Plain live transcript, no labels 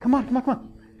Come on, come on, come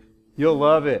on. You'll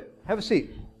love it. Have a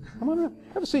seat. Come on,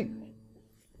 have a seat.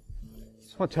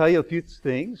 Just want to tell you a few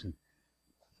things.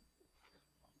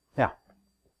 Now,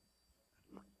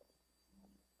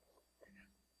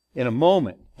 in a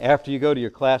moment, after you go to your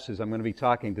classes, I'm going to be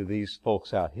talking to these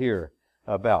folks out here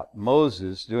about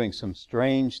Moses doing some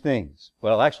strange things.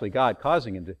 Well, actually, God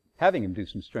having him do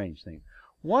some strange things.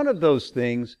 One of those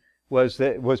things was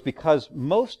because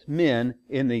most men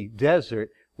in the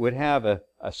desert would have a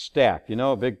staff,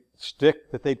 a big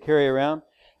stick that they'd carry around.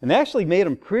 And they actually made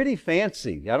them pretty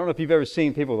fancy. I don't know if you've ever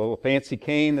seen people with a little fancy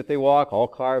cane that they walk, all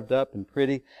carved up and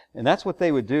pretty. And that's what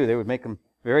they would do. They would make them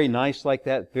very nice like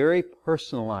that, very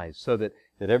personalized, so that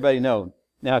everybody knows.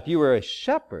 Now, if you were a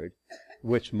shepherd,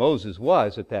 which Moses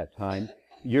was at that time,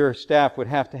 your staff would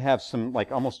have to have some,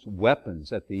 like, almost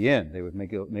weapons at the end. They would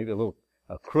make maybe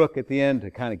a crook at the end to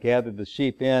kind of gather the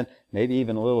sheep in, maybe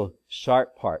even a little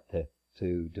sharp part to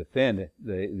defend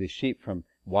the sheep from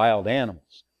wild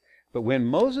animals. But when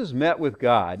Moses met with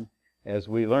God, as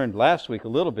we learned last week a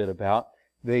little bit about,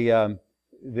 God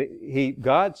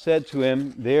said to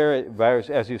him there,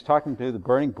 as he was talking to the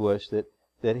burning bush, that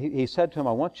he said to him,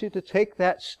 I want you to take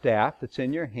that staff that's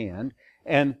in your hand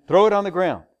and throw it on the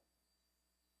ground.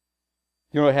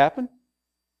 You know what happened?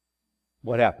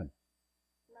 What happened?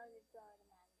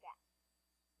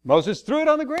 Moses threw it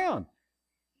on the ground.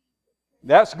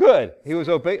 That's good. He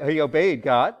obeyed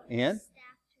God, and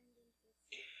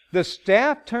the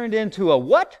staff turned into a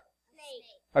what? Snake.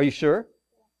 Are you sure?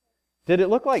 Did it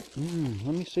look like?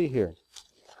 Let me see here.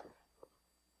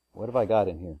 What have I got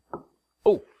in here?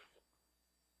 Oh,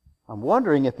 I'm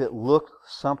wondering if it looked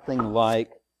something like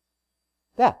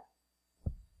that.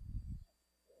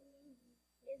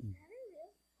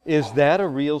 Is that a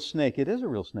real snake? It is a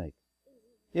real snake.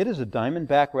 It is a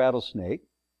diamondback rattlesnake,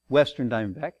 western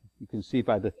diamondback. You can see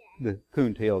by the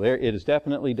coon tail there. It is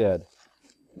definitely dead.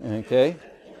 Okay?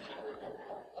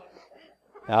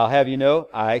 I'll have you know,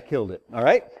 I killed it. All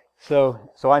right?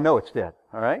 So I know it's dead.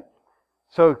 All right?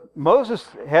 So Moses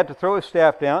had to throw his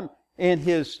staff down, and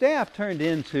his staff turned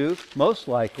into, most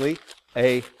likely,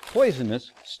 a poisonous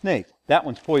snake. That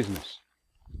one's poisonous.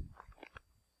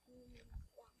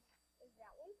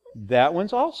 That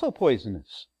one's also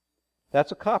poisonous.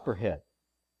 That's a copperhead.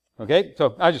 Okay?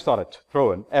 So I just thought I'd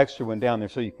throw an extra one down there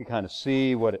so you could kind of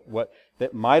see what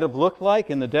that might have looked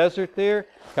like in the desert there.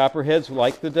 Copperheads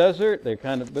like the desert. They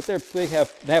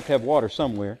have to have water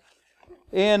somewhere.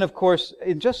 And of course,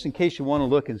 just in case you want to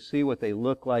look and see what they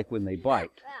look like when they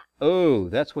bite. Oh,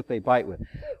 that's what they bite with.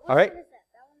 All right?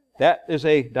 That is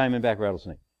a diamondback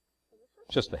rattlesnake.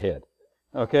 Just the head.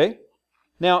 Okay?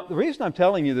 Now, the reason I'm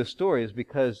telling you this story is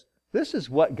because this is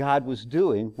what God was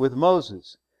doing with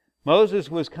Moses. Moses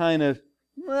was kind of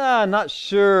not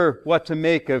sure what to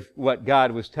make of what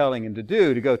God was telling him to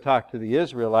do, to go talk to the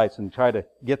Israelites and try to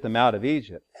get them out of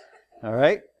Egypt. All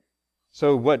right?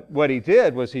 So what he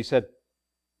did was he said,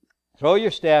 throw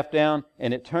your staff down,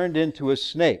 and it turned into a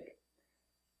snake.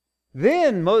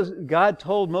 Then God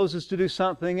told Moses to do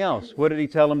something else. What did he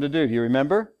tell him to do? Do you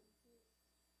remember?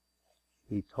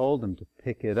 He told him to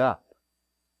pick it up.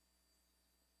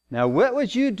 Now, what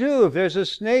would you do if there's a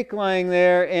snake lying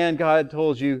there and God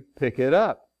told you, pick it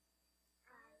up?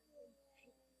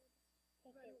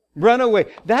 Run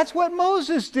away. That's what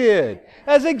Moses did.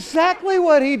 That's exactly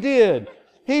what he did.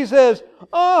 He says,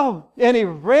 oh, and he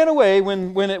ran away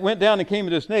when it went down and came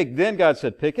into a snake. Then God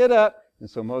said, pick it up. And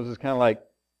so Moses kind of like,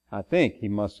 I think he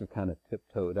must have kind of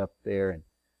tiptoed up there.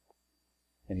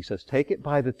 And he says, take it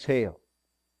by the tail.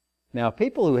 Now,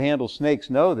 people who handle snakes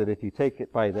know that if you take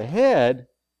it by the head,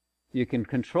 you can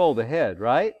control the head,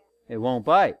 right? It won't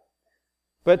bite.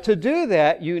 But to do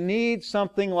that, you need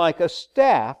something like a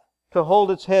staff to hold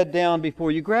its head down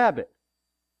before you grab it.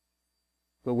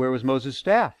 But where was Moses'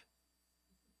 staff?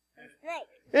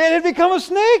 It had become a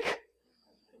snake.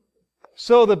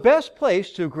 So the best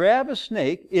place to grab a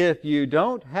snake, if you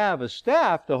don't have a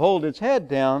staff to hold its head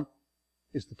down,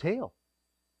 is the tail.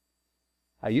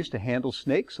 I used to handle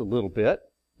snakes a little bit,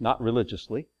 not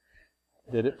religiously.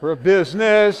 Did it for a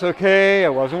business, okay? I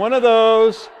wasn't one of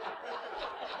those.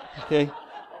 Okay.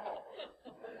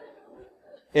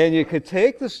 And you could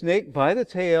take the snake by the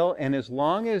tail, and as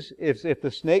long as, if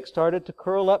the snake started to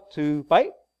curl up to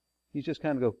bite, you just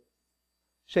kind of go,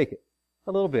 shake it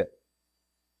a little bit.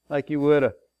 Like you would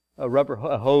a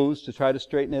hose to try to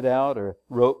straighten it out, or a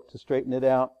rope to straighten it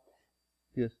out.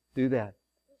 Just do that.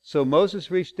 So Moses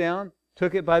reached down,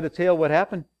 took it by the tail. What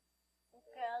happened?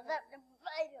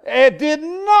 It did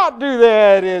not do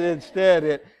that.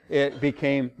 Instead, it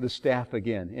became the staff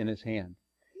again in his hand.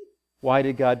 Why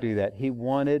did God do that? He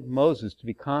wanted Moses to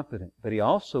be confident, but He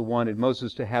also wanted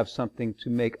Moses to have something to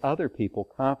make other people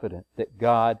confident that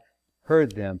God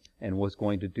heard them and was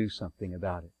going to do something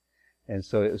about it. And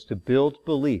so it was to build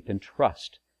belief and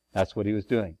trust. That's what He was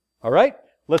doing. All right?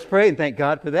 Let's pray and thank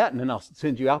God for that, and then I'll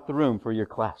send you out the room for your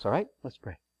class. All right? Let's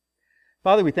pray.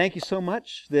 Father, we thank You so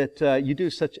much that You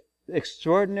do such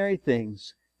extraordinary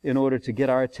things in order to get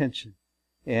our attention.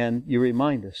 And You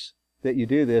remind us that You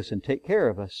do this and take care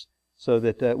of us so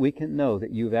that we can know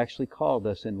that You've actually called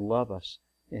us and love us,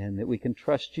 and that we can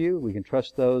trust You, we can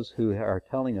trust those who are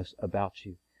telling us about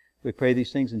You. We pray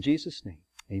these things in Jesus' name.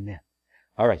 Amen.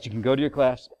 All right, you can go to your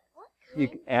class.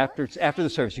 After the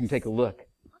service, you can take a look.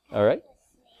 All right?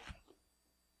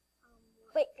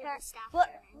 Wait, what?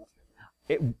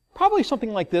 Probably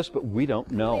something like this, but we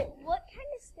don't know. Wait, what kind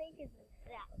of snake is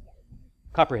that?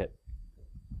 Copperhead.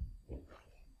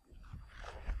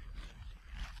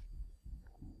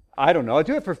 I don't know. I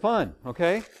do it for fun,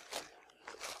 okay?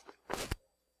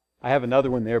 I have another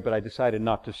one there, but I decided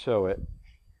not to show it.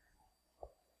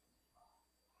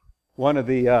 One of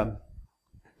the,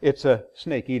 it's a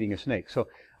snake eating a snake. So,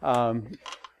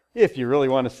 if you really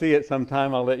want to see it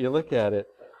sometime, I'll let you look at it.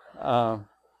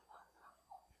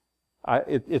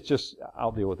 It's just,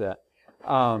 I'll deal with that.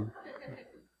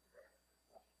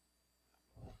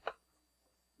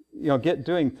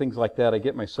 Doing things like that, I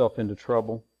get myself into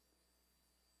trouble.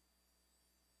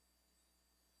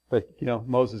 But,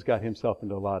 Moses got himself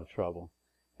into a lot of trouble,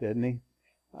 didn't he?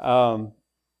 I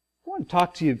want to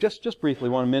talk to you just briefly.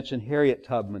 I want to mention Harriet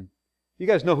Tubman. You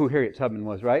guys know who Harriet Tubman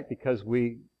was, right? Because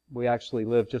we actually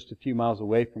lived just a few miles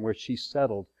away from where she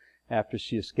settled after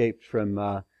she escaped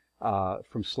from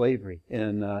slavery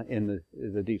in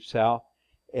the Deep South.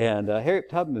 And Harriet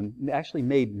Tubman actually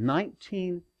made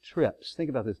 19 trips. Think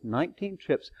about this, 19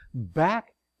 trips back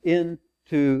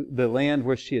into the land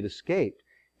where she had escaped,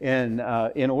 and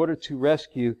in order to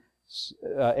rescue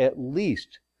at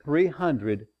least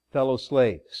 300 fellow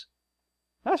slaves.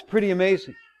 That's pretty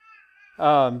amazing.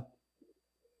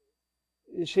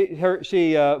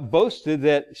 She boasted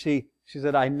that she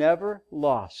said, "I never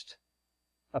lost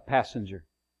a passenger."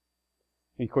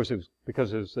 And of course, it was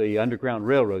because it was the Underground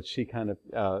Railroad. She kind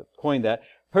of coined that.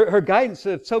 Her guidance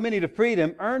of so many to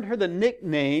freedom earned her the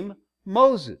nickname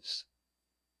Moses.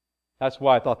 That's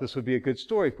why I thought this would be a good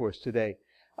story for us today.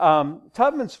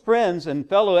 Tubman's friends and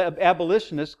fellow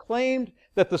abolitionists claimed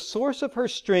that the source of her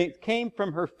strength came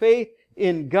from her faith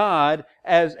in God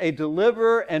as a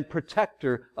deliverer and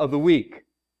protector of the weak.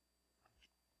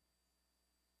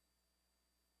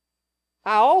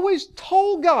 "I always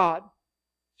told God,"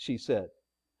 she said,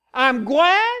 "I'm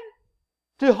going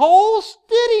to hold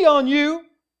steady on You,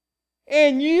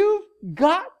 and You've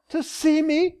got to see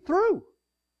me through."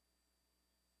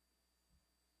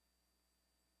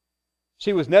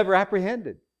 She was never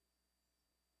apprehended.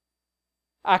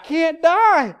 "I can't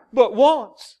die but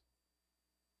once."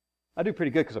 I do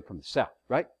pretty good because I'm from the South,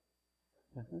 right?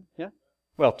 Yeah?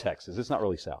 Well, Texas. It's not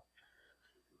really South.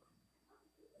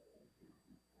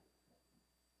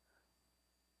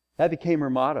 That became her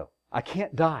motto. I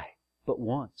can't die but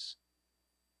once.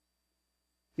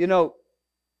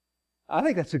 I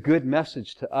think that's a good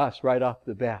message to us right off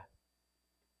the bat.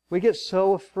 We get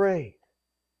so afraid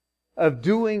of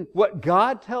doing what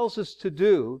God tells us to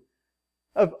do,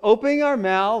 of opening our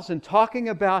mouths and talking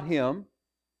about Him,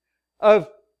 of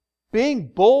being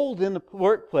bold in the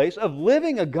workplace, of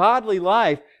living a godly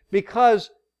life because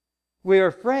we are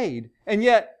afraid, and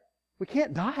yet we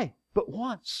can't die but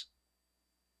once.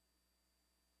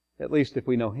 At least if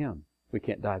we know Him, we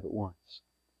can't die but once.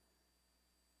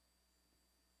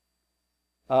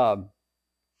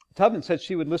 Tubman said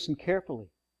she would listen carefully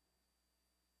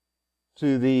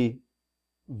to the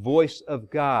voice of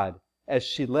God as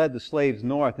she led the slaves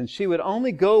north, and she would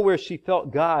only go where she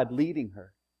felt God leading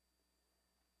her.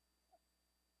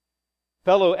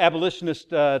 Fellow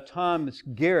abolitionist Thomas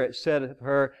Garrett said of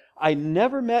her, "I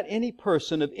never met any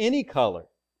person of any color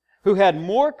who had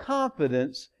more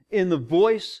confidence in the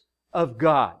voice of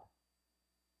God."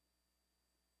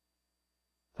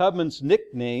 Tubman's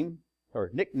nickname,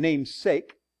 or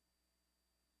nicknamesake,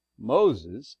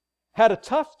 Moses, had a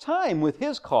tough time with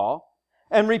his call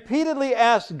and repeatedly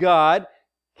asked God,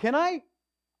 "Can I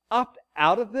opt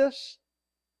out of this?"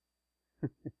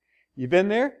 You been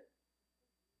there?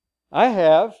 I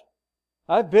have.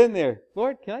 I've been there.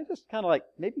 "Lord, can I just kind of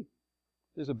maybe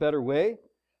there's a better way?"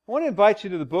 I want to invite you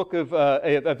to the book of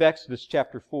Exodus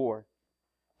chapter 4.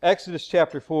 Exodus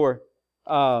chapter 4.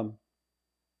 We're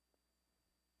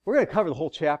going to cover the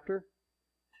whole chapter.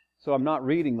 So I'm not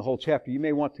reading the whole chapter. You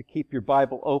may want to keep your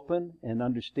Bible open and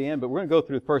understand, but we're going to go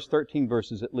through the first 13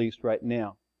 verses at least right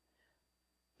now.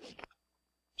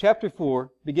 Chapter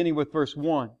 4, beginning with verse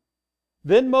 1.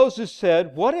 Then Moses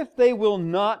said, "What if they will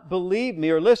not believe me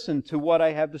or listen to what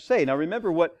I have to say?" Now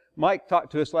remember what Mike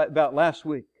talked to us about last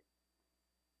week.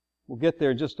 We'll get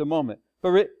there in just a moment.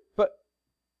 But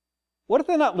what if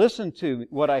they not listen to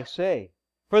what I say?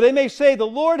 For they may say, "The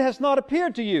Lord has not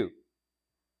appeared to you."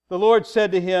 The Lord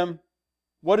said to him,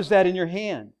 "What is that in your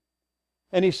hand?"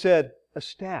 And he said, "A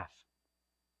staff."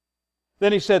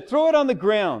 Then he said, "Throw it on the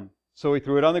ground." So he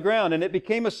threw it on the ground, and it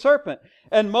became a serpent.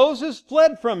 And Moses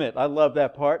fled from it. I love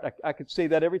that part. I could say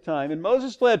that every time. And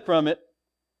Moses fled from it.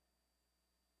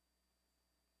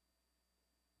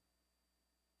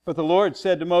 But the Lord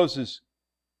said to Moses,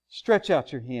 "Stretch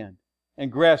out your hand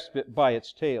and grasp it by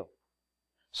its tail."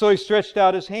 So he stretched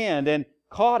out his hand and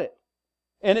caught it.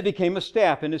 And it became a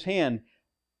staff in his hand,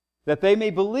 that they may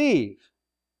believe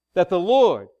that the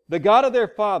Lord, the God of their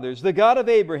fathers, the God of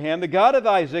Abraham, the God of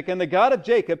Isaac, and the God of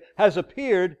Jacob, has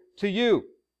appeared to you.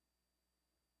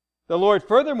 The Lord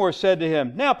furthermore said to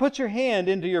him, "Now put your hand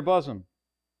into your bosom."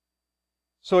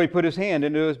 So he put his hand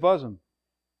into his bosom.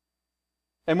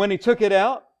 And when he took it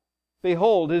out,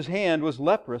 behold, his hand was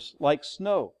leprous like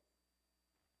snow.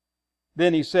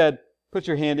 Then he said, "Put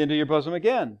your hand into your bosom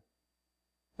again."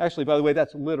 Actually, by the way,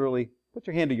 that's literally, put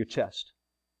your hand to your chest.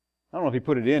 I don't know if he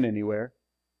put it in anywhere.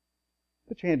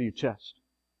 Put your hand to your chest.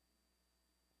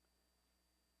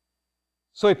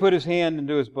 So he put his hand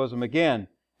into his bosom again.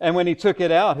 And when he took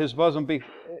it out of his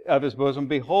bosom,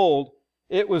 behold,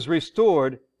 it was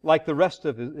restored like the rest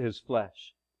of his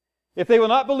flesh. If they will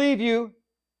not believe you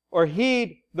or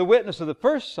heed the witness of the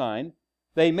first sign,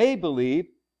 they may believe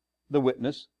the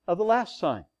witness of the last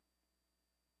sign.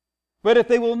 But if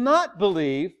they will not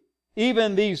believe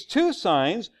even these two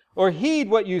signs, or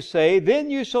heed what you say, then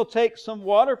you shall take some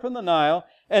water from the Nile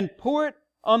and pour it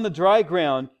on the dry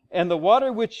ground, and the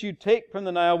water which you take from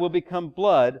the Nile will become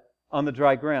blood on the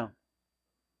dry ground.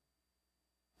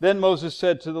 Then Moses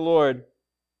said to the Lord,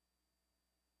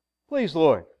 "Please,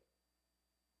 Lord,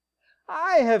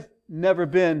 I have never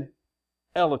been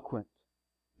eloquent,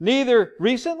 neither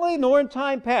recently nor in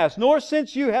time past, nor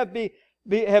since you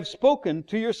have spoken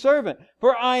to your servant,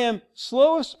 for I am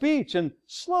slow of speech and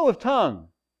slow of tongue."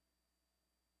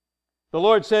 The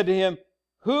Lord said to him,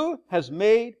 "Who has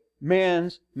made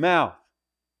man's mouth?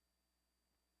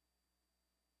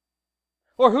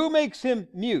 Or who makes him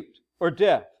mute or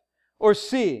deaf or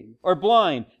seeing or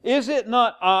blind? Is it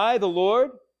not I, the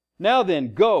Lord? Now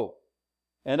then, go,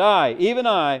 and I, even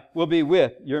I, will be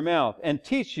with your mouth and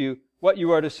teach you what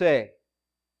you are to say."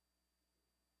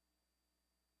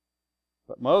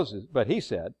 But he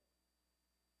said,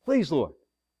 "Please, Lord,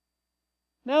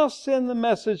 now send the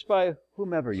message by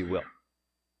whomever you will."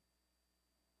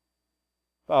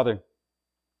 Father,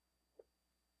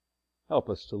 help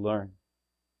us to learn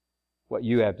what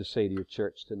you have to say to your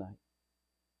church tonight.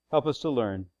 Help us to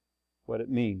learn what it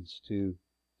means to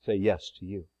say yes to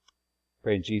you.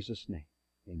 Pray in Jesus' name.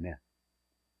 Amen.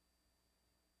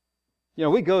 You know,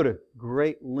 we go to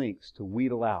great lengths to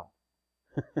wheedle out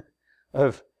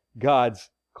of God's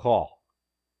call.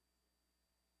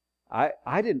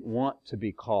 I didn't want to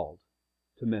be called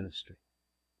to ministry.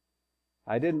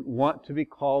 I didn't want to be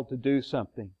called to do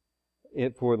something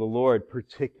for the Lord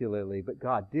particularly, but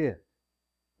God did.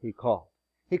 He called.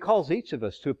 He calls each of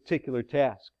us to a particular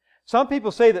task. Some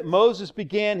people say that Moses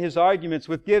began his arguments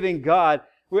with God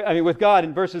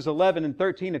in verses 11 and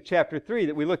 13 of chapter 3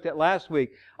 that we looked at last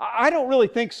week. I don't really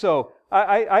think so.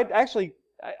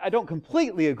 I don't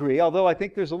completely agree, although I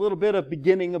think there's a little bit of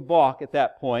beginning of balk at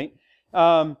that point.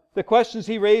 The questions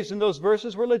he raised in those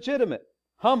verses were legitimate,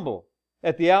 humble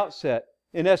at the outset.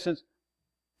 In essence,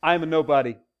 I'm a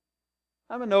nobody.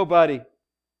 I'm a nobody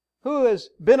who has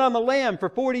been on the lam for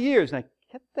 40 years. Now,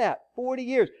 get that, 40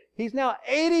 years. He's now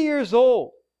 80 years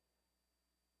old.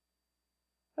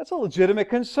 That's a legitimate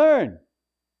concern.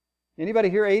 Anybody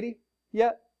here 80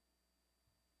 yet?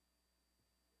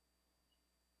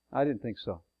 I didn't think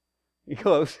so. You're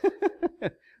close.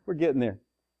 We're getting there.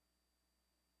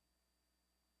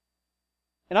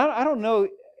 And I don't know,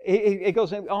 it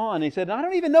goes on. He said, "I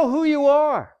don't even know who you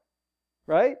are."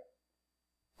 Right?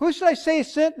 "Who should I say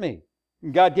sent me?"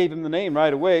 And God gave him the name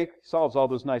right away. Solves all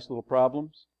those nice little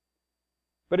problems.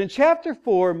 But in chapter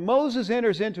 4, Moses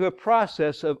enters into a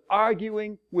process of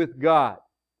arguing with God.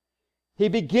 He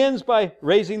begins by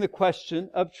raising the question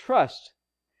of trust.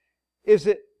 Is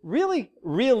it really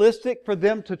realistic for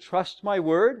them to trust my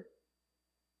word?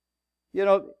 You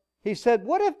know, he said,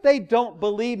 what if they don't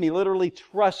believe me, literally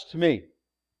trust me?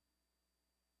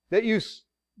 That you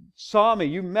saw me.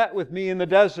 You met with me in the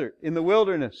desert, in the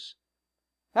wilderness.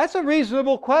 That's a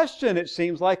reasonable question. It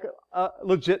seems like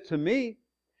legit to me.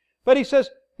 But he said,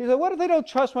 what if they don't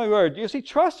trust my word? You see,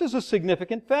 trust is a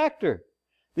significant factor.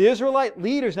 The Israelite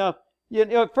leaders, now,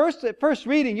 at first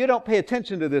reading, you don't pay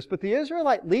attention to this, but the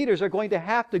Israelite leaders are going to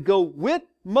have to go with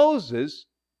Moses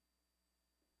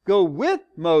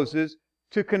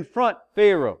to confront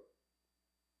Pharaoh.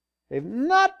 They've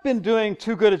not been doing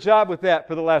too good a job with that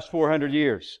for the last 400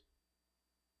 years.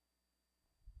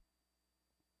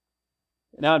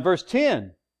 Now in verse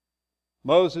 10,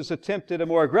 Moses attempted a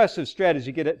more aggressive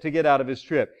strategy to get out of his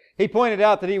trip. He pointed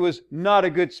out that he was not a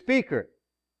good speaker.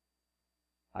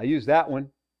 I use that one.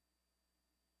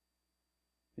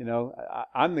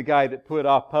 I'm the guy that put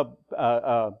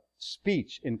off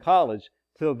speech in college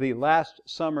till the last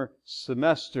summer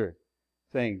semester,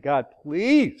 saying, God,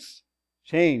 please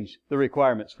change the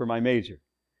requirements for my major.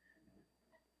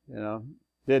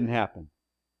 Didn't happen.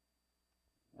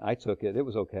 I took it. It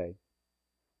was okay.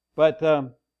 But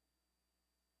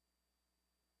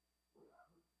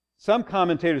some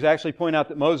commentators actually point out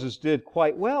that Moses did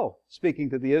quite well speaking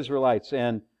to the Israelites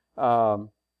and to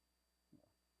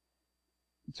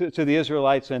the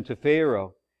Israelites and to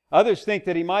Pharaoh. Others think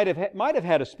that he might have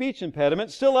had a speech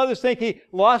impediment. Still others think he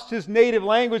lost his native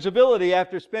language ability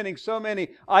after spending so many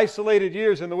isolated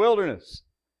years in the wilderness.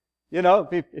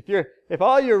 If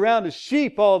all you're around is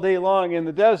sheep all day long in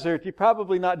the desert, you're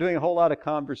probably not doing a whole lot of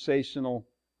conversational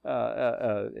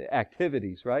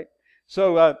activities, right?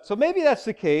 So maybe that's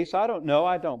the case. I don't know.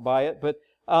 I don't buy it. But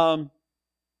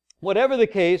whatever the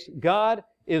case, God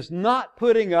is not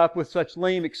putting up with such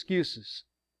lame excuses.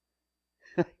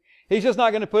 He's just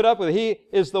not going to put up with it. He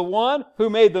is the one who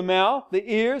made the mouth, the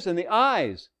ears, and the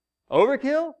eyes.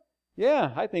 Overkill?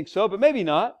 Yeah, I think so, but maybe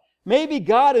not. Maybe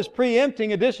God is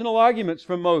preempting additional arguments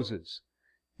from Moses.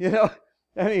 But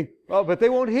they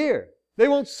won't hear. They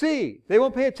won't see. They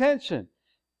won't pay attention.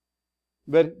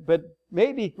 But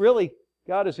maybe really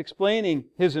God is explaining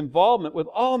His involvement with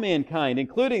all mankind,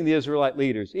 including the Israelite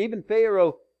leaders, even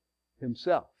Pharaoh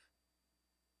himself.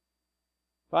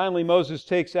 Finally, Moses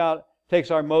takes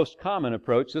our most common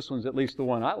approach. This one's at least the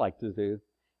one I like to do.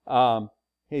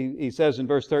 He says in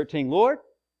verse 13, Lord,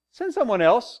 send someone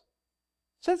else.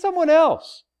 Send someone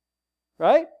else.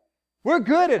 Right? We're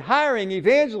good at hiring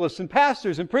evangelists and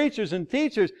pastors and preachers and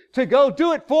teachers to go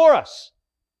do it for us.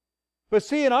 But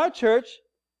see, in our church,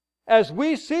 as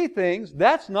we see things,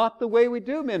 that's not the way we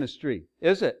do ministry,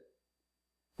 is it?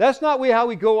 That's not how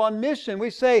we go on mission. We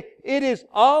say it is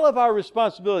all of our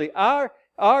responsibility. Our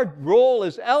role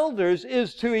as elders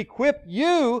is to equip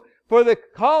you for the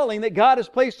calling that God has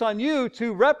placed on you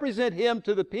to represent Him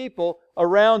to the people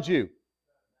around you.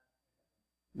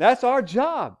 That's our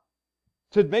job,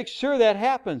 to make sure that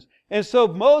happens. And so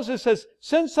Moses says,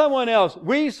 send someone else.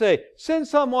 We say, send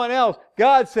someone else.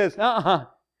 God says, I'm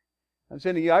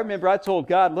sending you. I remember I told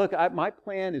God, look, my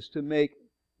plan is to make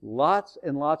lots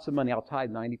and lots of money. I'll tithe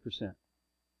 90%.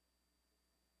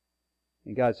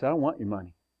 And God said, I don't want your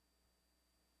money.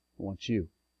 I want you.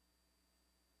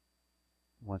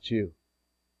 I want you.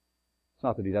 It's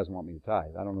not that He doesn't want me to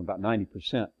tithe. I don't know about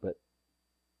 90%, but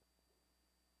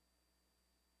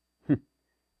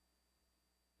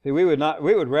see, we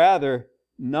would rather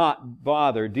not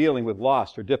bother dealing with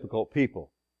lost or difficult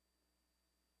people.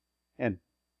 And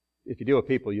if you deal with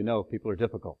people, people are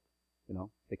difficult.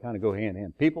 They kind of go hand in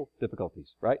hand. People,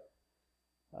 difficulties, right?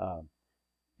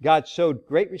 God showed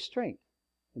great restraint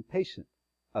and patience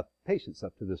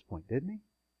up to this point, didn't He?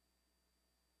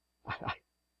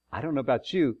 I don't know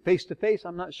about you. Face to face,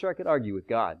 I'm not sure I could argue with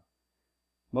God.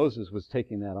 Moses was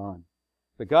taking that on.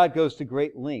 But God goes to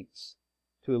great lengths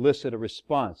to elicit a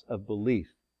response of belief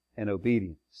and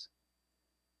obedience.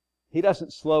 He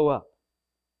doesn't slow up.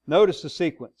 Notice the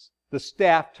sequence. The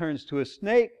staff turns to a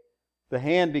snake. The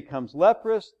hand becomes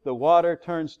leprous. The water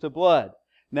turns to blood.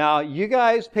 Now, you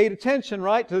guys paid attention,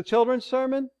 right, to the children's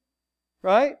sermon?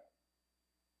 Right?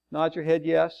 Nod your head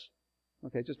yes.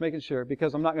 Okay, just making sure,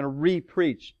 because I'm not going to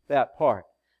re-preach that part.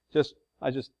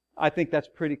 I think that's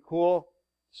pretty cool.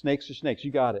 Snakes are snakes.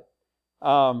 You got it.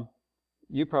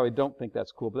 You probably don't think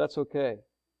that's cool, but that's okay.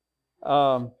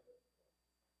 But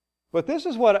this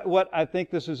is what I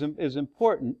think this is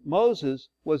important. Moses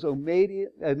was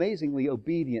amazingly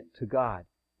obedient to God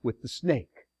with the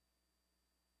snake.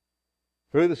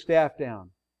 Threw the staff down.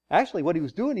 Actually, what he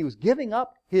was doing, he was giving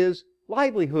up his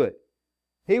livelihood.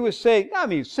 He was saying,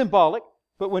 symbolic,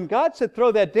 but when God said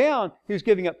throw that down, he was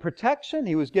giving up protection.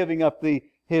 He was giving up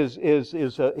his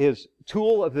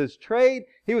tool of his trade.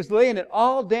 He was laying it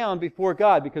all down before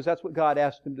God because that's what God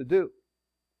asked him to do.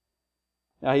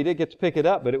 Now, he did get to pick it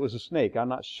up, but it was a snake. I'm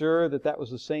not sure that that was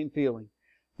the same feeling.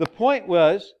 The point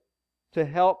was to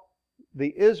help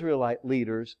the Israelite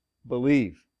leaders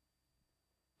believe.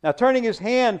 Now, turning his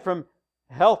hand from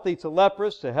healthy to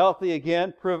leprous to healthy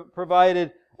again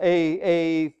provided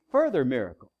a further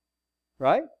miracle,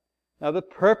 right? Now, the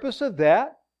purpose of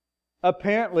that,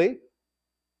 apparently,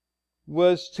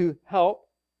 was to help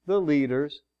the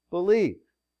leaders believe.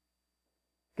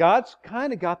 God's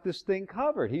kind of got this thing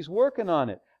covered. He's working on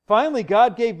it. Finally,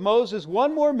 God gave Moses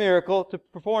one more miracle to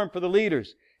perform for the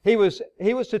leaders. He was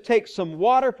to take some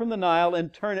water from the Nile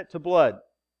and turn it to blood.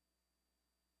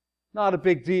 Not a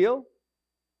big deal.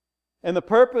 And the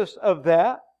purpose of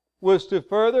that was to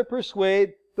further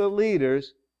persuade the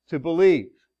leaders to believe.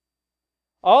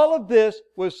 All of this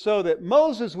was so that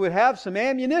Moses would have some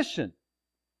ammunition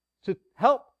to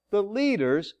help the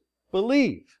leaders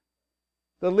believe.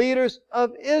 The leaders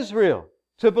of Israel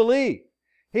to believe.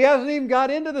 He hasn't even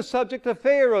got into the subject of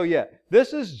Pharaoh yet.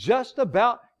 This is just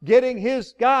about getting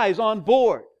his guys on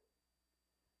board.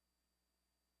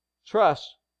 Trust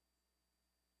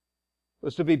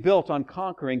was to be built on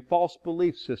conquering false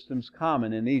belief systems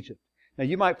common in Egypt. Now,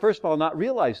 you might first of all not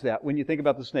realize that when you think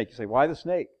about the snake. You say, why the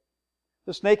snake?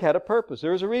 The snake had a purpose.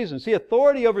 There was a reason. See,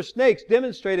 authority over snakes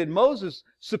demonstrated Moses'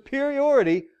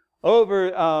 superiority over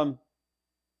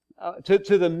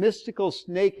to the mystical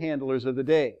snake handlers of the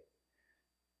day.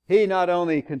 He not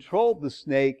only controlled the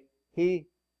snake, he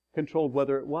controlled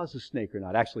whether it was a snake or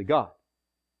not. Actually, God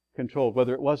controlled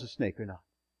whether it was a snake or not.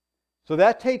 So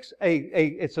that takes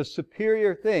it's a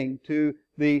superior thing to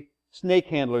the snake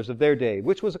handlers of their day,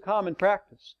 which was a common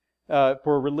practice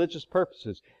for religious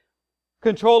purposes.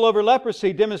 Control over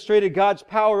leprosy demonstrated God's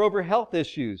power over health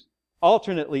issues,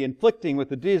 alternately inflicting with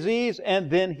the disease and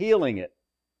then healing it.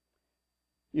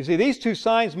 You see, these two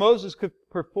signs Moses could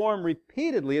perform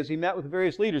repeatedly as he met with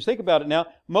various leaders. Think about it now.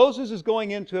 Moses is going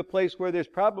into a place where there's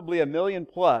probably 1 million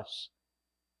plus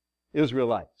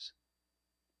Israelites.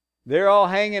 They're all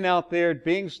hanging out there,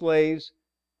 being slaves,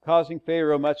 causing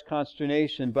Pharaoh much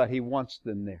consternation, but he wants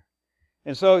them there.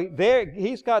 And so there,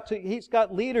 he's got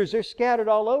leaders. They're scattered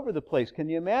all over the place. Can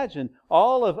you imagine?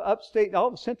 All of upstate, all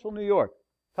of central New York,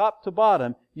 top to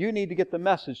bottom, you need to get the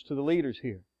message to the leaders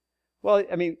here. Well,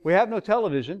 I mean, we have no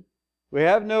television. We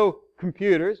have no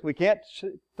computers. We can't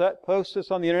post this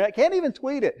on the internet. Can't even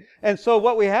tweet it. And so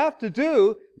what we have to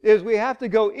do is we have to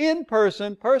go in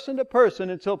person to person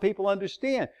until people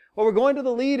understand. Well, we're going to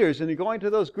the leaders and you're going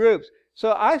to those groups.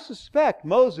 So I suspect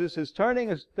Moses is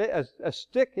turning a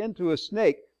stick into a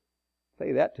snake. I'll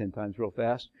say that 10 times real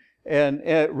fast. And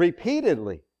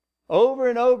repeatedly, over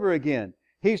and over again.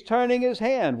 He's turning his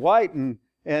hand white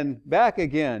and back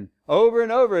again, over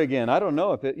and over again. I don't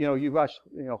know if it, you watch,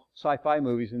 sci-fi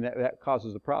movies and that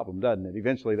causes a problem, doesn't it?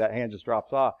 Eventually that hand just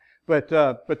drops off. But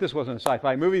this wasn't a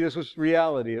sci-fi movie. This was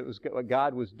reality. It was what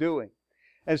God was doing.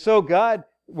 And so God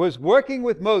was working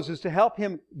with Moses to help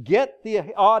him get the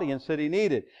audience that he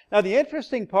needed. Now the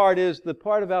interesting part is the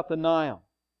part about the Nile.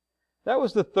 That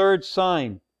was the third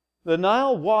sign. The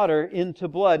Nile water into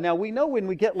blood. Now we know when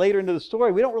we get later into the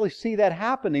story, we don't really see that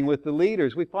happening with the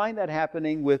leaders. We find that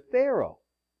happening with Pharaoh.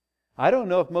 I don't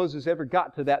know if Moses ever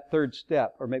got to that third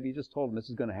step, or maybe he just told him this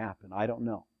is going to happen. I don't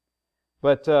know.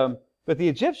 But the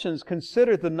Egyptians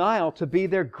considered the Nile to be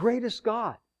their greatest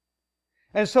god.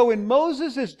 And so when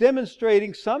Moses is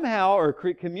demonstrating somehow or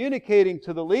communicating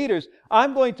to the leaders,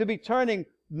 I'm going to be turning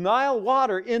Nile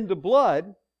water into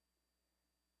blood,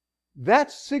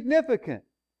 that's significant.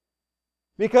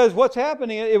 Because what's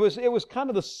happening, it was kind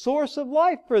of the source of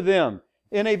life for them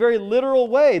in a very literal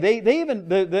way.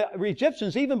 The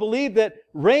Egyptians even believed that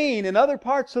rain in other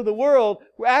parts of the world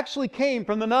actually came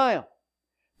from the Nile.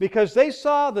 Because they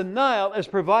saw the Nile as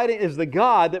the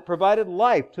God that provided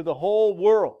life to the whole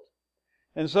world.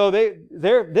 And so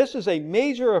this is a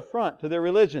major affront to their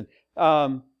religion.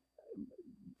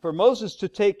 For Moses to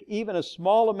take even a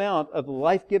small amount of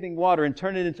life-giving water and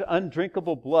turn it into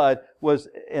undrinkable blood was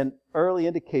an early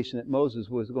indication that Moses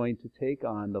was going to take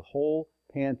on the whole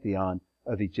pantheon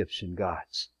of Egyptian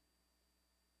gods.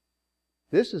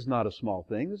 This is not a small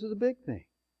thing. This is a big thing.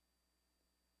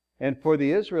 And for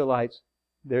the Israelites,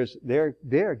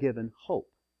 they're given hope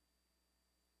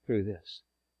through this.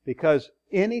 Because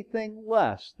anything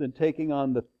less than taking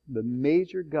on the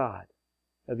major god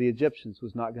of the Egyptians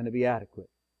was not going to be adequate,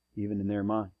 even in their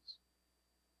minds.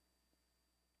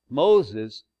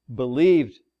 Moses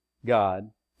believed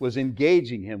God was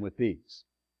engaging him with these.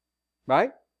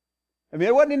 Right? I mean,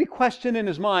 there wasn't any question in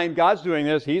his mind, God's doing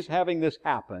this, He's having this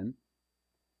happen.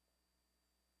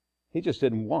 He just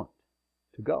didn't want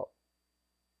to go.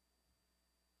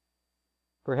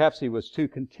 Perhaps he was too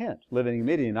content living in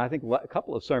Midian. I think a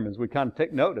couple of sermons we kind of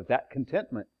take note of that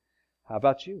contentment. How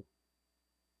about you?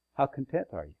 How content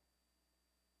are you?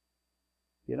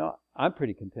 You know, I'm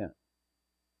pretty content.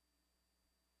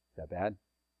 Is that bad?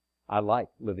 I like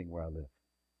living where I live.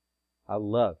 I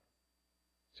love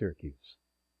Syracuse.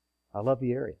 I love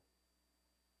the area.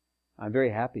 I'm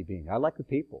very happy being here. I like the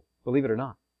people, believe it or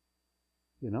not.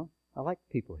 You know, I like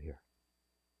people here.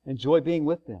 Enjoy being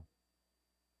with them.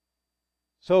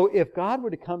 So if God were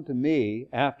to come to me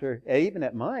after, even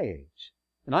at my age,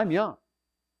 and I'm young,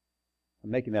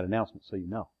 I'm making that announcement so you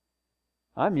know.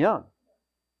 I'm young.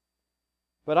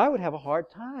 But I would have a hard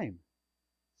time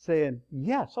saying,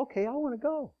 yes, okay, I want to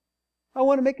go. I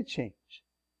want to make a change.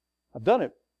 I've done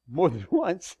it more than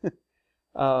once.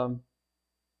 And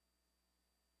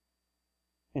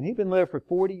he'd been there for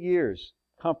 40 years,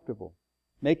 comfortable,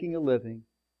 making a living,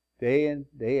 day in,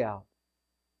 day out.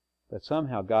 But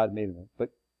somehow God made him.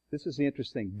 But this is the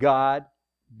interesting thing. God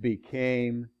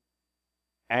became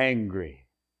angry.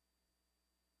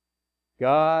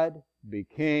 God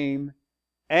became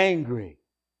angry.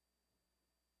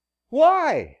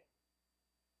 Why?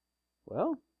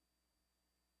 Well,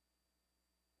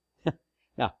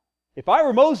 now, if I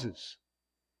were Moses,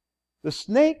 the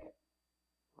snake,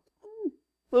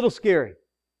 a little scary.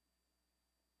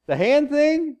 The hand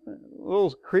thing, a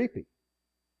little creepy.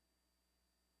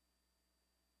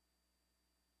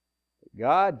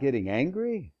 God getting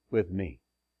angry with me,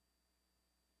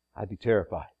 I'd be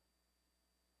terrified.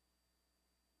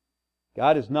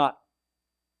 God is not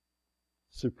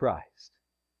surprised.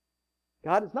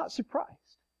 God is not surprised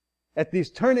at these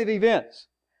turn of events.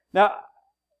 Now,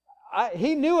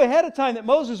 he knew ahead of time that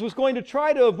Moses was going to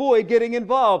try to avoid getting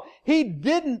involved. He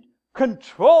didn't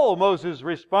control Moses'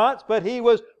 response, but he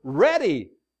was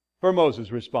ready for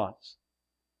Moses' response.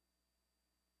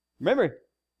 Remember,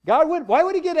 why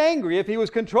would he get angry if he was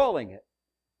controlling it?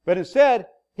 But instead,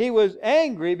 he was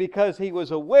angry because he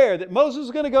was aware that Moses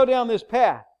was going to go down this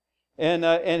path.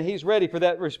 And he's ready for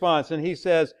that response. And he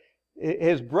says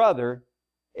his brother,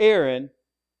 Aaron,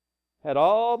 had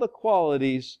all the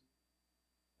qualities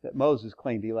that Moses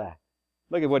claimed he lacked.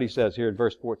 Look at what he says here in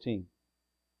verse 14.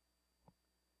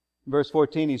 In verse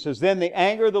 14 he says, Then the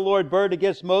anger of the Lord burned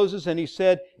against Moses, and he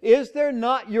said, Is there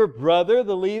not your brother,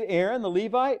 Aaron, the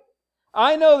Levite?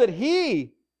 I know that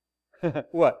he,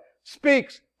 what?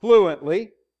 Speaks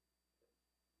fluently.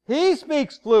 He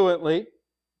speaks fluently.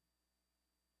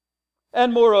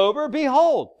 And moreover,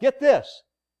 behold, get this.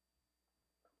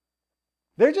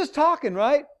 They're just talking,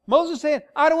 right? Moses saying,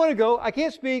 I don't want to go. I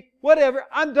can't speak. Whatever.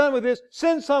 I'm done with this.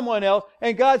 Send someone else.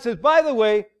 And God says, by the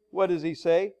way, what does he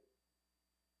say?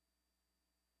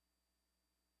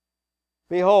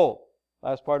 Behold,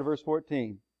 last part of verse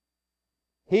 14.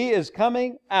 He is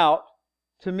coming out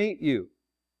to meet you.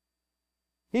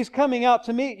 He's coming out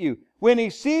to meet you. When he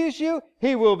sees you,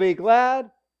 he will be glad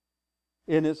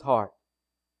in his heart.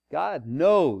 God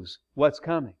knows what's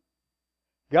coming.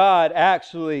 God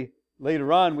actually,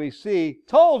 later on we see,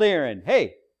 told Aaron,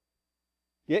 hey,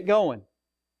 get going,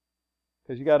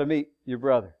 because you got to meet your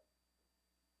brother.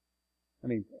 I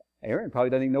mean, Aaron probably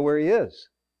doesn't even know where he is,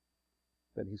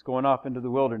 but he's going off into the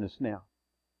wilderness now.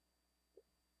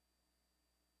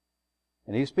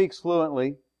 And he speaks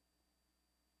fluently.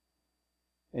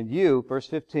 And you, verse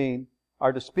 15,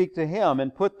 are to speak to him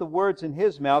and put the words in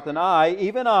his mouth, and I,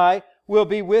 even I, will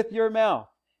be with your mouth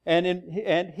and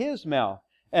his mouth.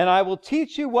 And I will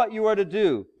teach you what you are to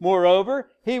do. Moreover,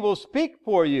 he will speak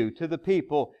for you to the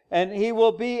people, and he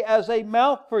will be as a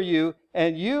mouth for you,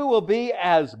 and you will be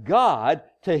as God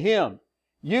to him.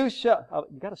 You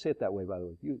got to say it that way, by the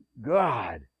way. You,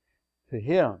 God to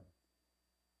him.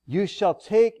 You shall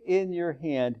take in your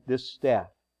hand this staff,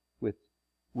 with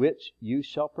which you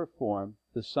shall perform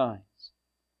the signs.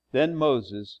 Then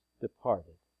Moses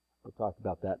departed. We'll talk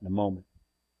about that in a moment.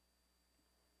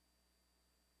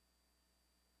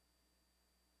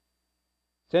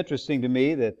 It's interesting to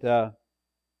me that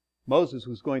Moses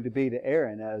was going to be to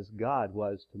Aaron as God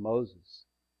was to Moses.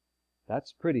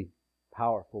 That's pretty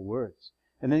powerful words.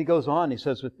 And then he goes on, he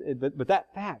says, but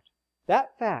that fact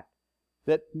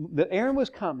that Aaron was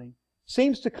coming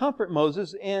seems to comfort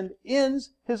Moses and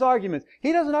ends his arguments.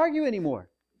 He doesn't argue anymore.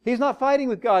 He's not fighting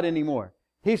with God anymore.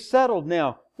 He's settled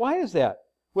now. Why is that?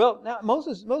 Well, now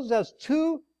Moses has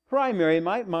two primary, in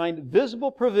my mind,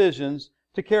 visible provisions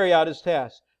to carry out his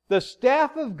task. The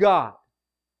staff of God.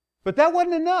 But that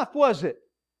wasn't enough, was it?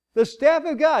 The staff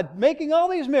of God, making all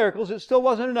these miracles, it still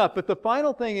wasn't enough. But the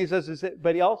final thing he says is that,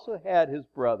 but he also had his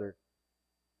brother,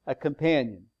 a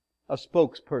companion, a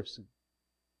spokesperson.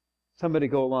 Somebody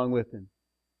go along with him.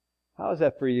 How is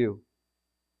that for you?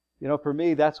 You know, for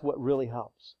me, that's what really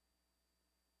helps.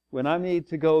 When I need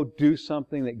to go do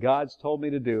something that God's told me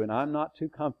to do and I'm not too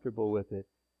comfortable with it,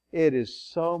 it is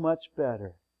so much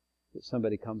better that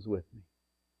somebody comes with me.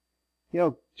 You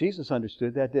know, Jesus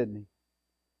understood that, didn't He?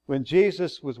 When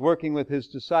Jesus was working with His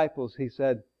disciples, He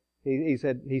said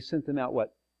He sent them out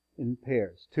what? In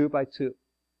pairs, 2 by 2.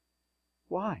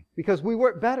 Why? Because we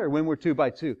work better when we're 2 by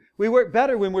 2. We work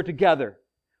better when we're together.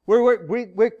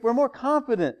 We're more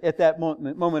confident at that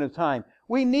moment of time.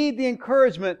 We need the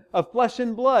encouragement of flesh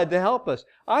and blood to help us.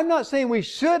 I'm not saying we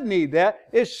should need that.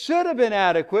 It should have been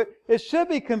adequate. It should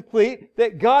be complete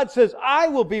that God says, I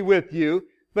will be with you.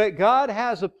 But God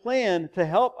has a plan to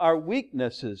help our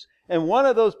weaknesses. And one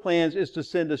of those plans is to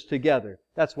send us together.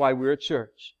 That's why we're a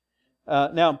church.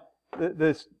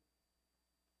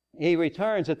 He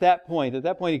returns at that point. At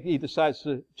that point, he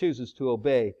chooses to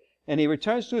obey. And he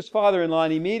returns to his father-in-law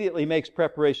and immediately makes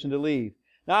preparation to leave.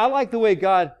 Now, I like the way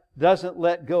God doesn't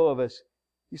let go of us.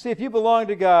 You see, if you belong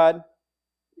to God,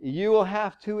 you will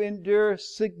have to endure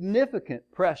significant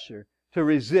pressure to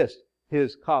resist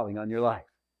His calling on your life.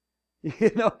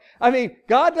 You know, I mean,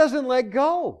 God doesn't let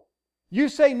go. You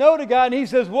say no to God and He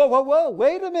says, whoa,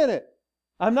 wait a minute.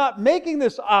 I'm not making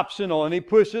this optional. And He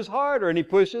pushes harder and He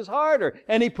pushes harder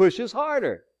and He pushes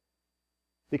harder.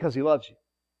 Because He loves you.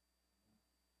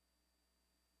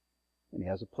 And He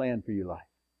has a plan for your life.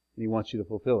 And He wants you to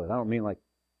fulfill it. I don't mean like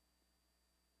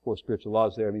 4 spiritual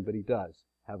laws there, but He does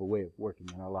have a way of working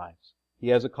in our lives. He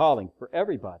has a calling for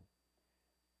everybody.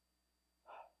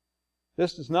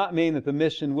 This does not mean that the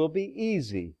mission will be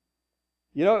easy.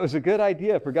 You know, it was a good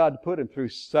idea for God to put Him through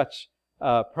such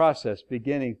a process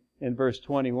beginning in verse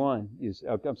 21.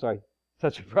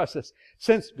 Such a process.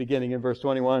 Since beginning in verse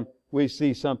 21, we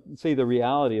see the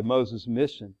reality of Moses'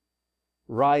 mission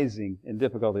rising in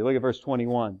difficulty. Look at verse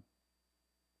 21.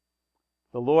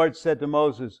 The Lord said to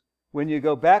Moses, when you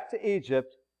go back to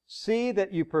Egypt, see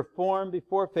that you perform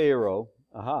before Pharaoh,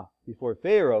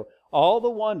 all the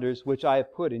wonders which I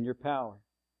have put in your power.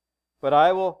 But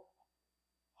I will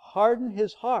harden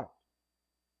his heart,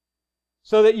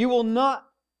 so that he will not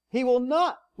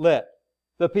let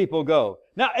the people go.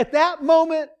 Now, at that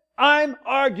moment, I'm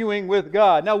arguing with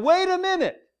God. Now, wait a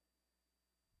minute.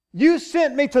 You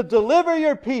sent me to deliver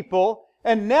your people,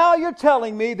 and now you're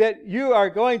telling me that you are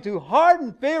going to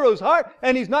harden Pharaoh's heart,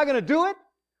 and he's not going to do it?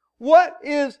 What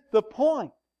is the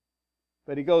point?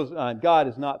 But he goes on. God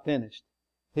is not finished.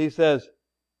 He says,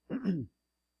 in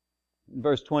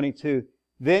verse 22,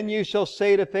 then you shall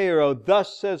say to Pharaoh,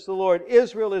 thus says the Lord,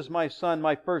 Israel is my son,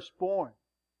 my firstborn.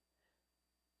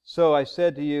 So I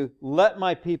said to you, let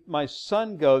my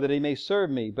son go, that he may serve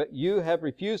me. But you have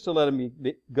refused to let him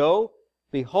go.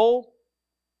 Behold,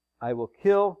 I will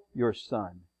kill your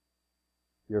son,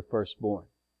 your firstborn.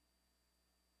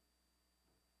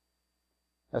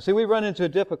 Now see, we run into a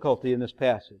difficulty in this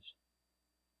passage.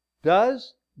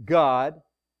 Does God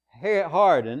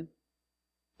harden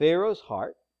Pharaoh's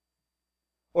heart?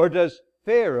 Or does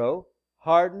Pharaoh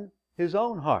harden his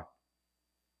own heart?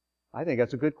 I think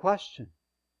that's a good question.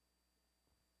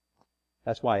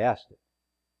 That's why I asked it.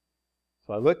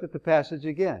 So I looked at the passage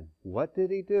again. What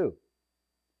did he do?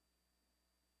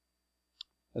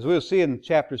 As we'll see in the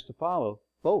chapters to follow,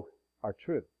 both are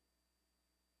true.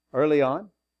 Early on,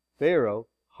 Pharaoh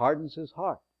hardens his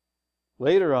heart.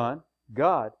 Later on,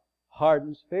 God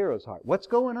hardens Pharaoh's heart. What's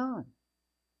going on?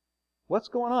 What's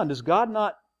going on? Does God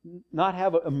not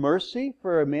have a mercy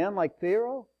for a man like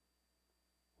Pharaoh?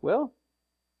 Well,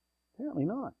 apparently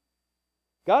not.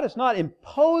 God is not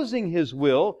imposing His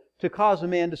will to cause a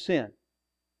man to sin.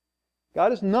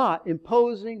 God is not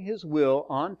imposing His will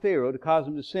on Pharaoh to cause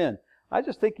him to sin. I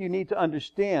just think you need to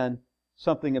understand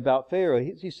something about Pharaoh.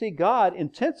 You see, God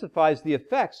intensifies the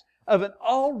effects of an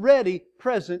already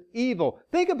present evil.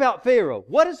 Think about Pharaoh.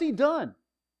 What has he done?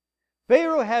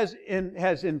 Pharaoh has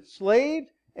enslaved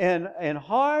and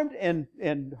harmed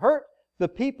and hurt the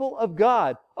people of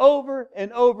God over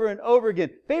and over and over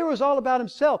again. Pharaoh is all about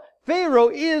himself. Pharaoh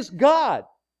is God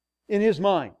in his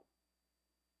mind.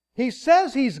 He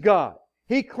says he's God.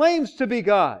 He claims to be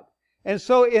God. And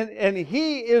so, and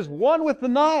he is one with the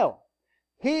Nile.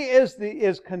 He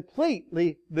is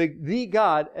completely the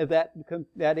God of that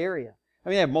area. I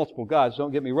mean, they have multiple gods,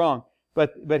 don't get me wrong.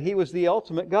 But he was the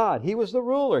ultimate God. He was the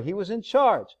ruler. He was in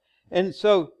charge. And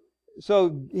so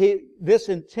this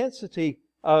intensity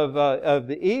of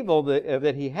the evil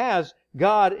that he has,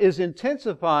 God is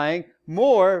intensifying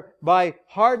more by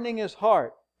hardening his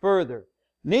heart further.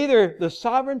 Neither the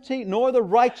sovereignty nor the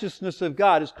righteousness of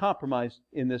God is compromised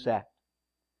in this act.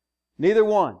 Neither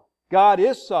one. God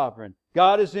is sovereign.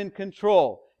 God is in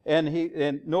control.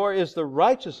 And nor is the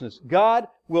righteousness. God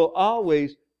will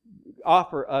always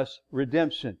offer us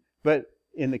redemption. But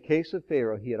in the case of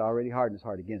Pharaoh, he had already hardened his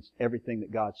heart against everything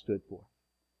that God stood for.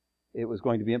 It was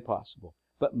going to be impossible.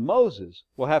 But Moses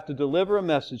will have to deliver a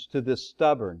message to this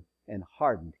stubborn and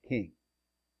hardened king.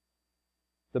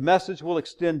 The message will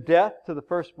extend death to the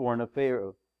firstborn of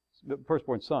Pharaoh, the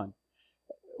firstborn son.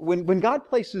 When God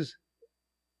places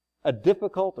a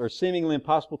difficult or seemingly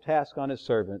impossible task on His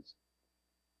servants,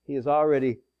 He has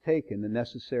already taken the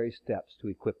necessary steps to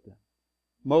equip them.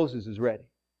 Moses is ready.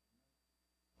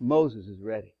 Moses is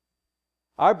ready.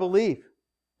 Our belief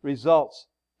results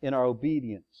in our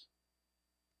obedience,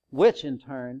 which in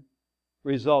turn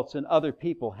results in other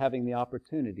people having the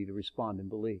opportunity to respond and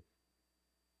believe.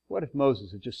 What if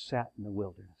Moses had just sat in the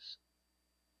wilderness?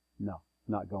 No,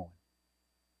 not going.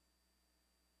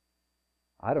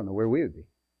 I don't know where we would be.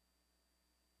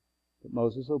 But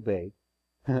Moses obeyed.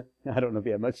 I don't know if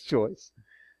he had much choice.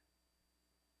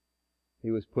 He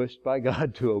was pushed by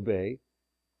God to obey.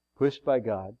 Pushed by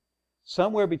God.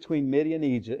 Somewhere between Midian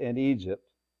and Egypt,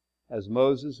 as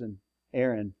Moses and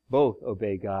Aaron both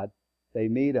obey God, they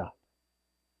meet up.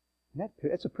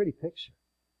 That's a pretty picture.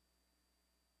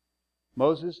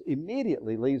 Moses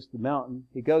immediately leaves the mountain.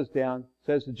 He goes down,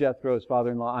 says to Jethro, his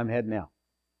father-in-law, I'm heading out.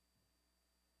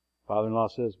 Father-in-law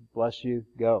says, bless you,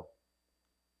 go.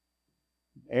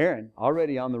 Aaron,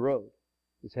 already on the road,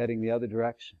 is heading the other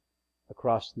direction,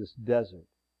 across this desert,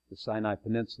 the Sinai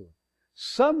Peninsula.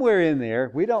 Somewhere in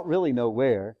there, we don't really know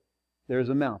where, there's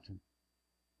a mountain.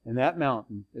 And that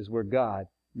mountain is where God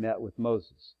met with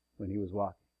Moses when he was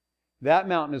walking. That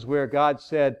mountain is where God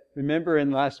said, remember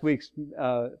in last week's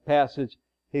passage,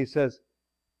 He says,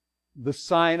 the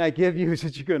sign I give you is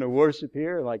that you're going to worship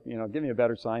here? Give me a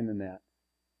better sign than that.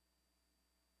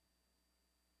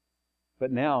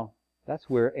 But now, that's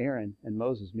where Aaron and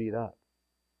Moses meet up.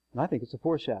 And I think it's a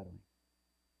foreshadowing.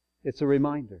 It's a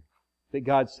reminder that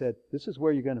God said, this is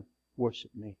where you're going to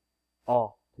worship me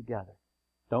all together.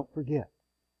 Don't forget,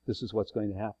 this is what's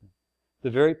going to happen. The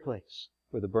very place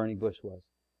where the burning bush was.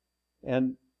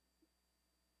 And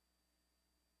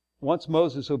once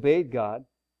Moses obeyed God,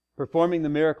 performing the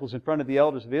miracles in front of the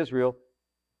elders of Israel,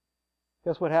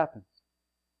 guess what happens?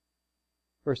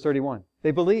 Verse 31. They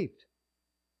believed.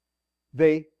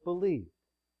 They believed.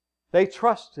 They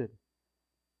trusted.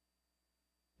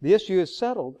 The issue is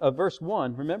settled of verse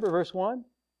 1. Remember verse 1?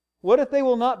 What if they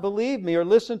will not believe me or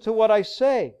listen to what I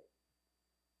say?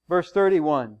 Verse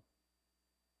 31.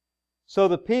 So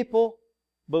the people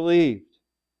believed.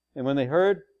 And when they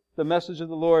heard the message of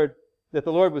the Lord, that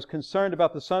the Lord was concerned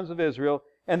about the sons of Israel,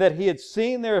 and that He had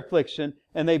seen their affliction,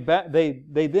 and they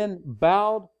then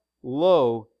bowed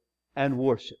low and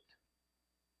worshipped.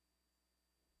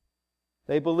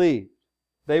 They believed.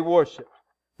 They worshipped.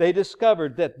 They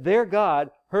discovered that their God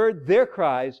heard their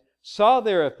cries, saw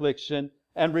their affliction,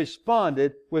 and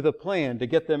responded with a plan to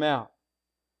get them out.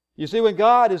 You see, when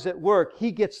God is at work,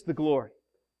 He gets the glory.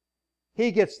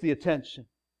 He gets the attention.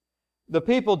 The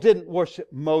people didn't worship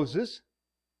Moses.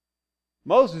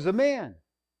 Moses, a man.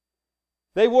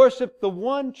 They worshiped the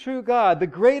one true God, the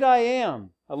great I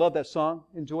Am. I love that song.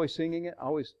 Enjoy singing it. I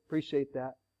always appreciate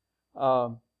that.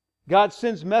 God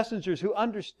sends messengers who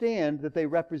understand that they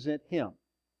represent Him.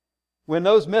 When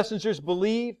those messengers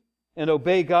believe and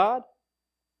obey God,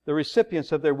 the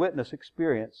recipients of their witness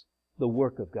experience the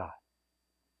work of God.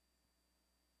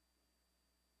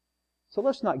 So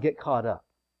let's not get caught up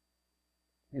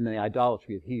in the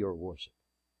idolatry of hero worship.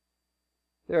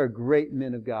 There are great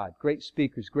men of God, great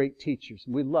speakers, great teachers,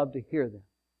 and we love to hear them.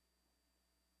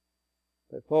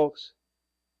 But folks,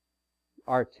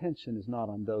 our attention is not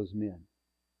on those men.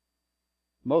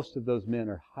 Most of those men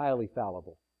are highly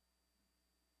fallible.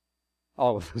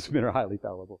 All of those men are highly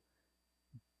fallible.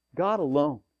 God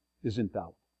alone is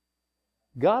infallible.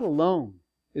 God alone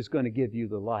is going to give you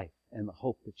the life and the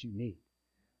hope that you need.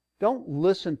 Don't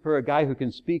listen for a guy who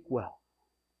can speak well.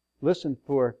 Listen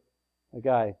for a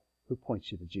guy who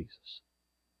points you to Jesus.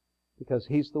 Because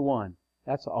He's the one,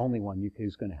 that's the only one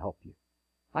who's going to help you.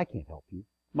 I can't help you.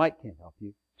 Mike can't help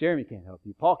you. Jeremy can't help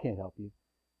you. Paul can't help you.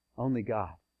 Only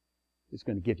God is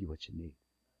going to give you what you need.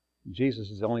 And Jesus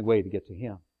is the only way to get to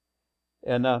Him.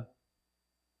 And I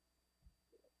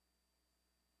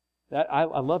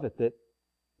love it that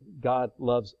God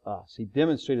loves us. He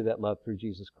demonstrated that love through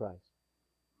Jesus Christ.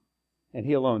 And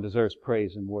He alone deserves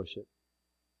praise and worship.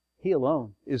 He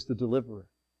alone is the deliverer.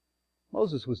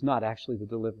 Moses was not actually the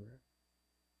deliverer.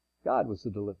 God was the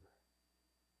deliverer.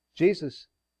 Jesus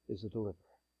is the deliverer.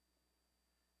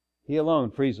 He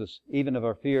alone frees us even of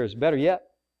our fears. Better yet,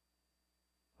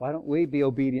 why don't we be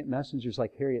obedient messengers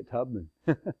like Harriet Tubman?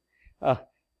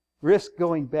 Risk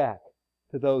going back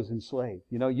to those enslaved.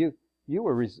 You know, you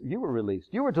were released.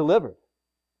 You were delivered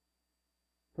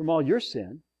from all your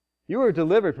sin. You were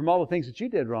delivered from all the things that you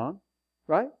did wrong,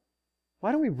 right?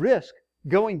 Why don't we risk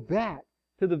going back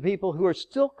to the people who are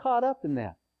still caught up in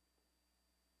that?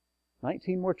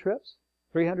 19 more trips?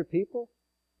 300 people?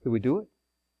 Could we do it?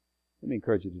 Let me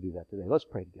encourage you to do that today. Let's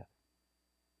pray together.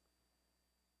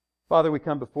 Father, we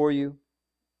come before you.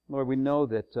 Lord, we know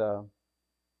that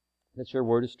your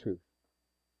word is truth.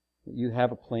 That you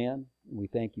have a plan, and we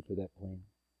thank you for that plan.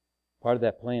 Part of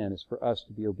that plan is for us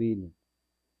to be obedient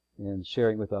in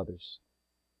sharing with others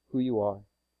who you are,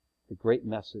 the great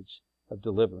message of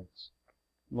deliverance.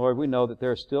 Lord, we know that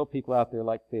there are still people out there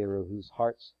like Pharaoh whose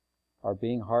hearts are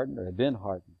being hardened or have been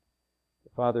hardened.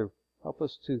 But Father, help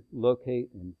us to locate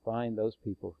and find those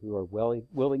people who are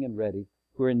willing and ready,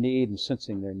 who are in need and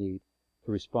sensing their need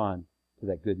to respond to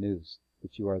that good news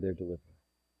that you are their deliverer.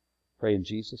 Pray in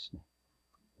Jesus' name.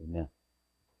 Amen.